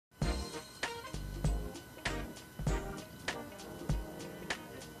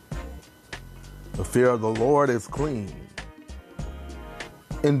The fear of the Lord is clean,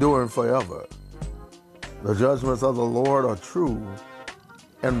 enduring forever. The judgments of the Lord are true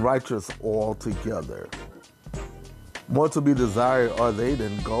and righteous altogether. More to be desired are they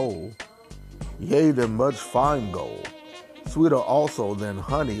than gold, yea, than much fine gold, sweeter also than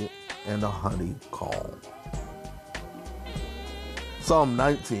honey and the honeycomb. Psalm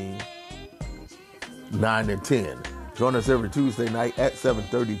 19, 9 and 10. Join us every Tuesday night at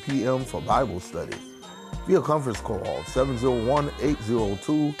 7:30 p.m. for Bible study via conference call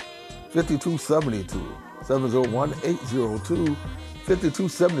 701-802-5272.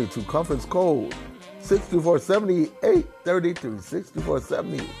 701-802-5272. Conference code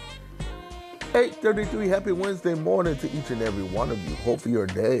 6470-833. 6470-833. Happy Wednesday morning to each and every one of you. Hope your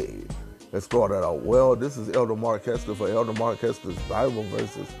day has started out well. This is Elder Mark Hester for Elder Mark Hester's Bible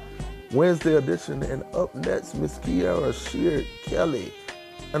Verses Wednesday edition. And up next, Miss Kiara Sheard Kelly.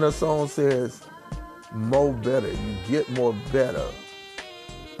 And her song says, More Better. You get more better.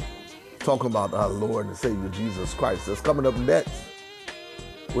 Talking about our Lord and Savior Jesus Christ. That's coming up next.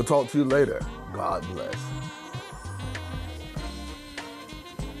 We'll talk to you later. God bless.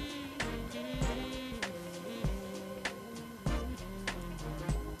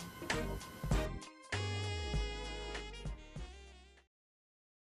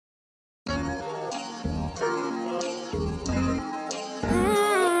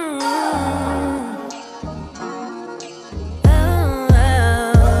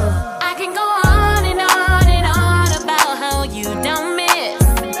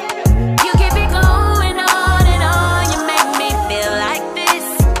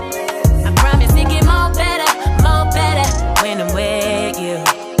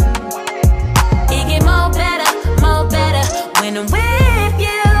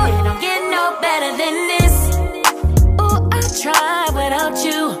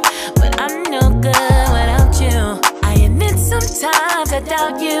 Sometimes I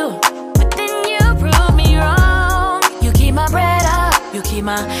doubt you, but then you prove me wrong. You keep my bread up, you keep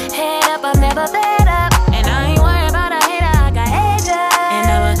my head up, I'm never fed up. And I ain't worried about a hater, I got haters.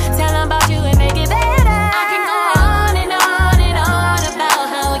 And I'ma tell them about you and make it better. I can go on and on and on about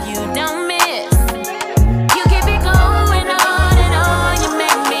how you don't miss. You keep it going on and on, you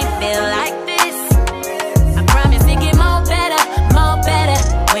make me feel like this. I promise it get more better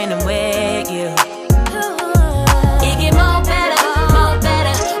when I'm with you. It get more better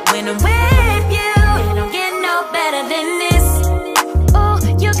when I'm with you. It don't get no better than this. Oh,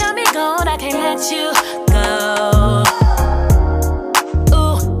 you got me going, I can't let you go.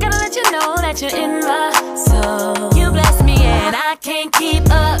 Ooh, gotta let you know that you're in my soul. You bless me and I can't keep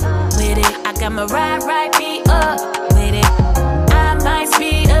up with it. I got my right beat up.